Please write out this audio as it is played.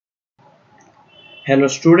Hello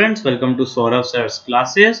students, welcome to Saurav Sir's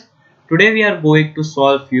classes. Today we are going to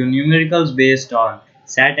solve few numericals based on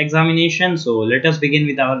SAT examination. So let us begin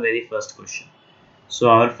with our very first question. So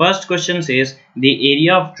our first question says the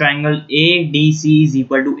area of triangle ADC is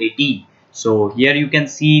equal to 18. So here you can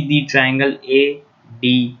see the triangle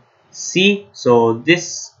ADC. So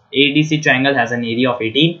this ADC triangle has an area of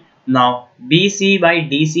 18. Now BC by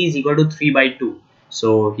DC is equal to 3 by 2.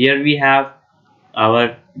 So here we have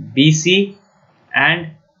our BC and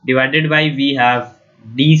divided by we have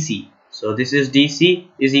DC. So this is DC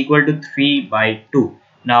is equal to 3 by 2.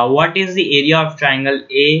 Now what is the area of triangle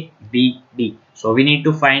ABD? So we need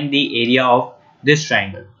to find the area of this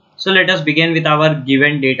triangle. So let us begin with our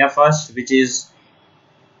given data first, which is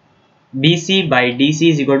BC by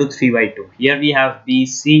DC is equal to 3 by 2. Here we have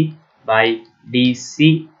BC by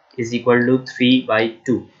DC is equal to 3 by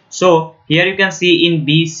 2. So here you can see in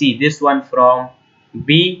BC, this one from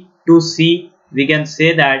B to C, we can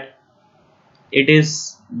say that it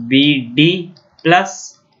is BD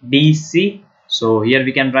plus DC. So here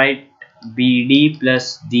we can write BD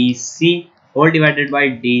plus DC whole divided by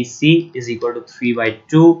DC is equal to 3 by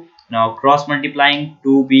 2. Now cross multiplying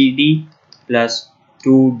 2BD plus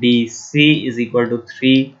 2DC is equal to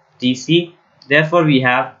 3DC. Therefore we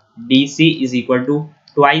have DC is equal to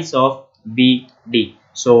twice of BD.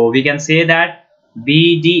 So we can say that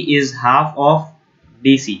BD is half of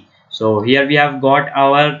DC. So here we have got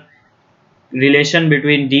our relation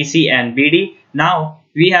between DC and BD. Now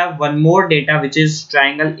we have one more data, which is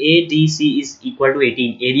triangle ADC is equal to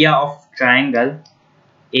 18. Area of triangle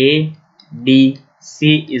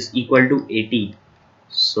ADC is equal to 18.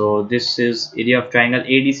 So this is area of triangle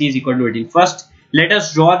ADC is equal to 18. First, let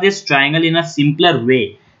us draw this triangle in a simpler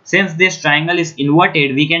way. Since this triangle is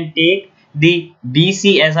inverted, we can take the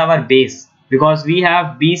BC as our base, because we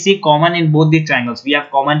have BC common in both the triangles. We have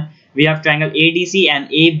triangle ADC and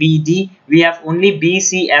ABD. We have only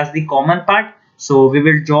BC as the common part. So we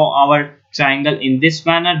will draw our triangle in this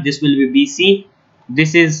manner. This will be BC.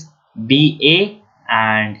 This is BA,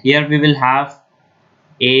 and here we will have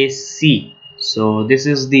AC. So this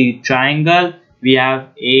is the triangle. We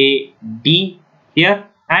have AD here,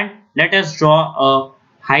 and let us draw a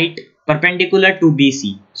height perpendicular to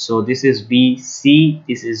BC. So this is BC,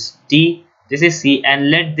 this is D, this is C, and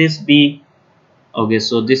let this be okay.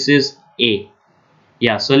 So this is A.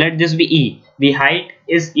 Yeah, so let this be E. The height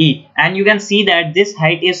is E, and you can see that this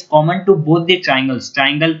height is common to both the triangles,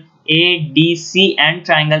 triangle ADC and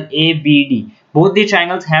triangle ABD. Both the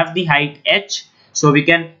triangles have the height H, so we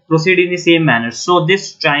can proceed in the same manner. So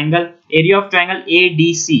this triangle, area of triangle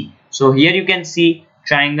ADC. So here you can see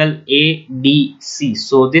triangle ADC.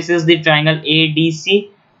 So this is the triangle ADC.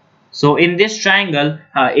 So in this triangle,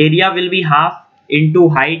 area will be half into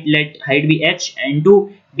height. Let height be H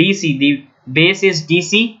into DC. The base is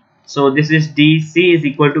DC. So this is DC is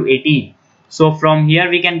equal to 18. So from here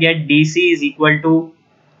we can get DC is equal to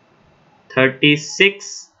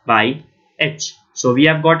 36 by H. So we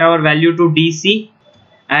have got our value to DC,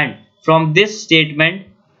 and from this statement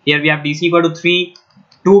here we have DC equal to 3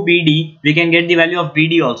 to BD. We can get the value of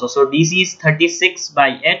BD also. So DC is 36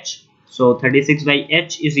 by H. So 36 by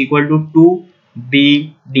H is equal to 2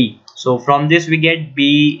 BD. So from this we get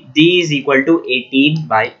BD is equal to 18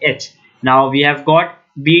 by H. Now we have got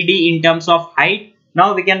BD in terms of height.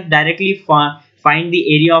 Now we can directly find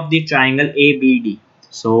the area of the triangle ABD.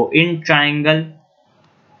 So in triangle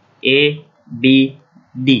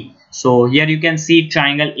ABD, so here you can see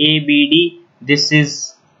triangle ABD. This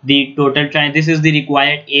is the total triangle. This is the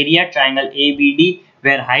required area, triangle ABD,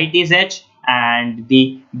 where height is H and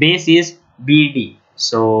the base is BD.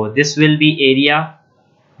 So this will be area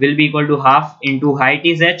will be equal to half into height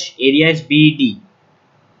is H, area is BD.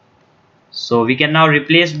 So we can now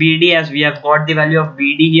replace BD, as we have got the value of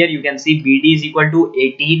BD here. You can see BD is equal to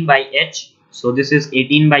 18 by H. So this is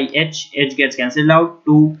 18 by H. H gets cancelled out,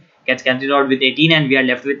 2 gets cancelled out with 18, and we are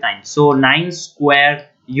left with 9. So 9 square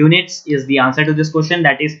units is the answer to this question.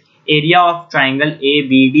 That is area of triangle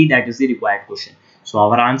ABD. That is the required question. So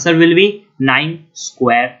our answer will be 9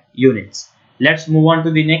 square units. Let's move on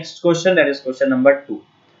to the next question. That is question number 2.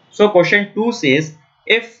 So question 2 says,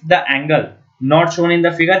 if the angle not shown in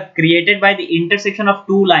the figure created by the intersection of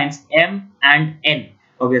two lines M and N.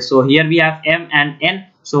 Okay, so here we have M and N.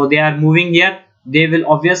 So they are moving here. They will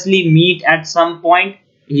obviously meet at some point.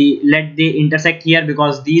 Let they intersect here,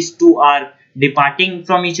 because these two are departing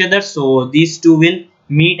from each other. So these two will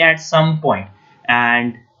meet at some point,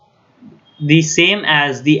 and the same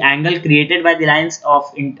as the angle created by the lines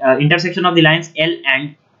of intersection of the lines L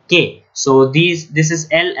and K. So this is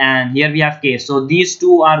L and here we have K. So these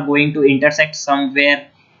two are going to intersect somewhere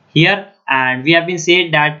here, and we have been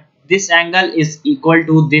said that this angle is equal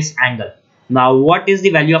to this angle. Now what is the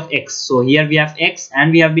value of x? So here we have x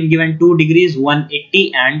and we have been given 2 degrees,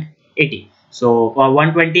 180 and 80. So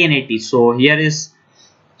 120 and 80. So here is,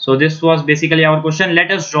 so this was basically our question.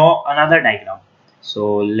 Let us draw another diagram.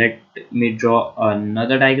 So let me draw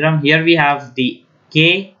another diagram. Here we have the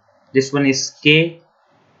k, this one is k,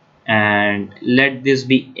 and let this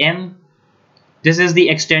be m. This is the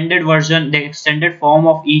extended version, the extended form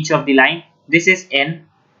of each of the line. This is n.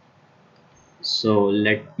 So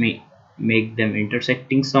let me make them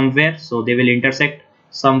intersecting somewhere. So they will intersect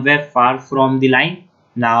somewhere far from the line.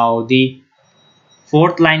 Now the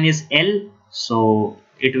fourth line is L, so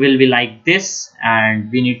it will be like this,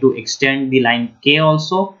 and we need to extend the line K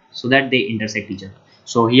also so that they intersect each other.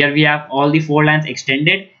 So here we have all the 4 lines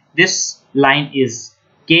extended. This line is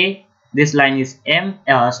K, this line is L,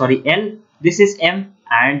 this is M,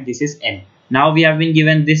 and this is N. Now we have been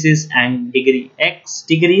given this is and degree x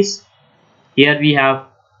degrees. Here we have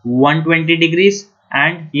 120 degrees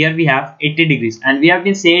and here we have 80 degrees, and we have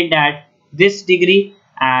been said that this degree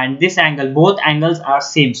and this angle, both angles are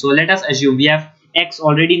same. So let us assume, we have x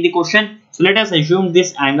already in the question, so let us assume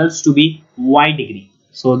this angles to be y degree.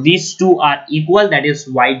 So these two are equal, that is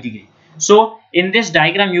y degree. So in this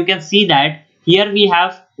diagram you can see that here we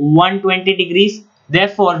have 120 degrees,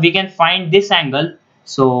 therefore we can find this angle.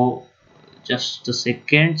 So just a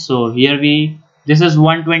second, so here this is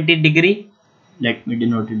 120 degree, let me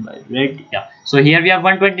denote it by red. Yeah, so here we have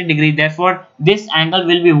 120 degree, therefore this angle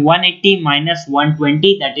will be 180 minus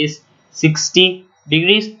 120, that is 60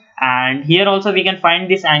 degrees. And here also we can find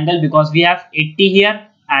this angle because we have 80 here,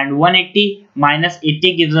 and 180 minus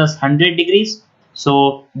 80 gives us 100 degrees.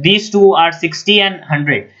 So these two are 60 and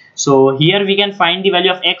 100. So here we can find the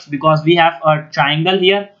value of x because we have a triangle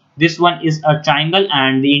here. This one is a triangle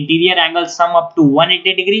and the interior angle sum up to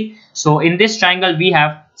 180 degree. So in this triangle we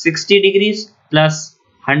have 60 degrees plus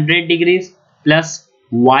 100 degrees plus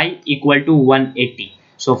y equal to 180.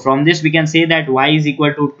 So from this we can say that y is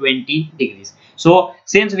equal to 20 degrees. So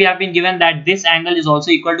since we have been given that this angle is also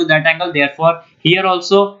equal to that angle, therefore here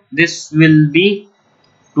also this will be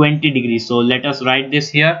 20 degrees. So let us write this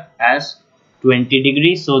here as 20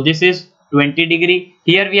 degrees. So this is 20 degree.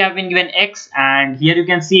 Here we have been given x, and here you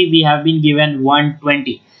can see we have been given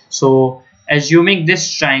 120. So assuming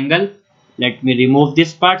this triangle, let me remove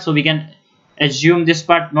this part so we can assume this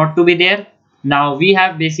part not to be there. Now we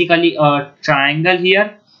have basically a triangle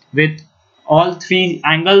here with all 3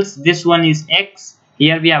 angles. This one is x,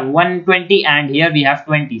 here we have 120, and here we have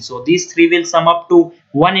 20. So these 3 will sum up to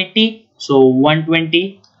 180. So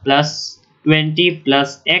 120 plus 20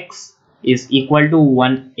 plus x is equal to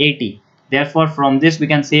 180. Therefore from this we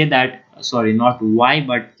can say that, sorry, not y,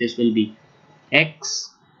 but this will be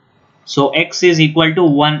x. So x is equal to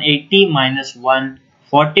 180 minus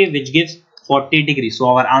 140, which gives 40 degrees. So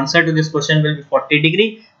our answer to this question will be 40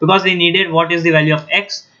 degree because we needed what is the value of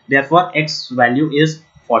x. Therefore x value is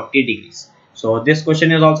 40 degrees. So this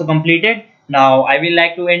question is also completed. Now I will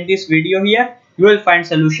like to end this video here. You will find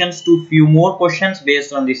solutions to few more questions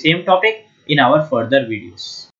based on the same topic in our further videos.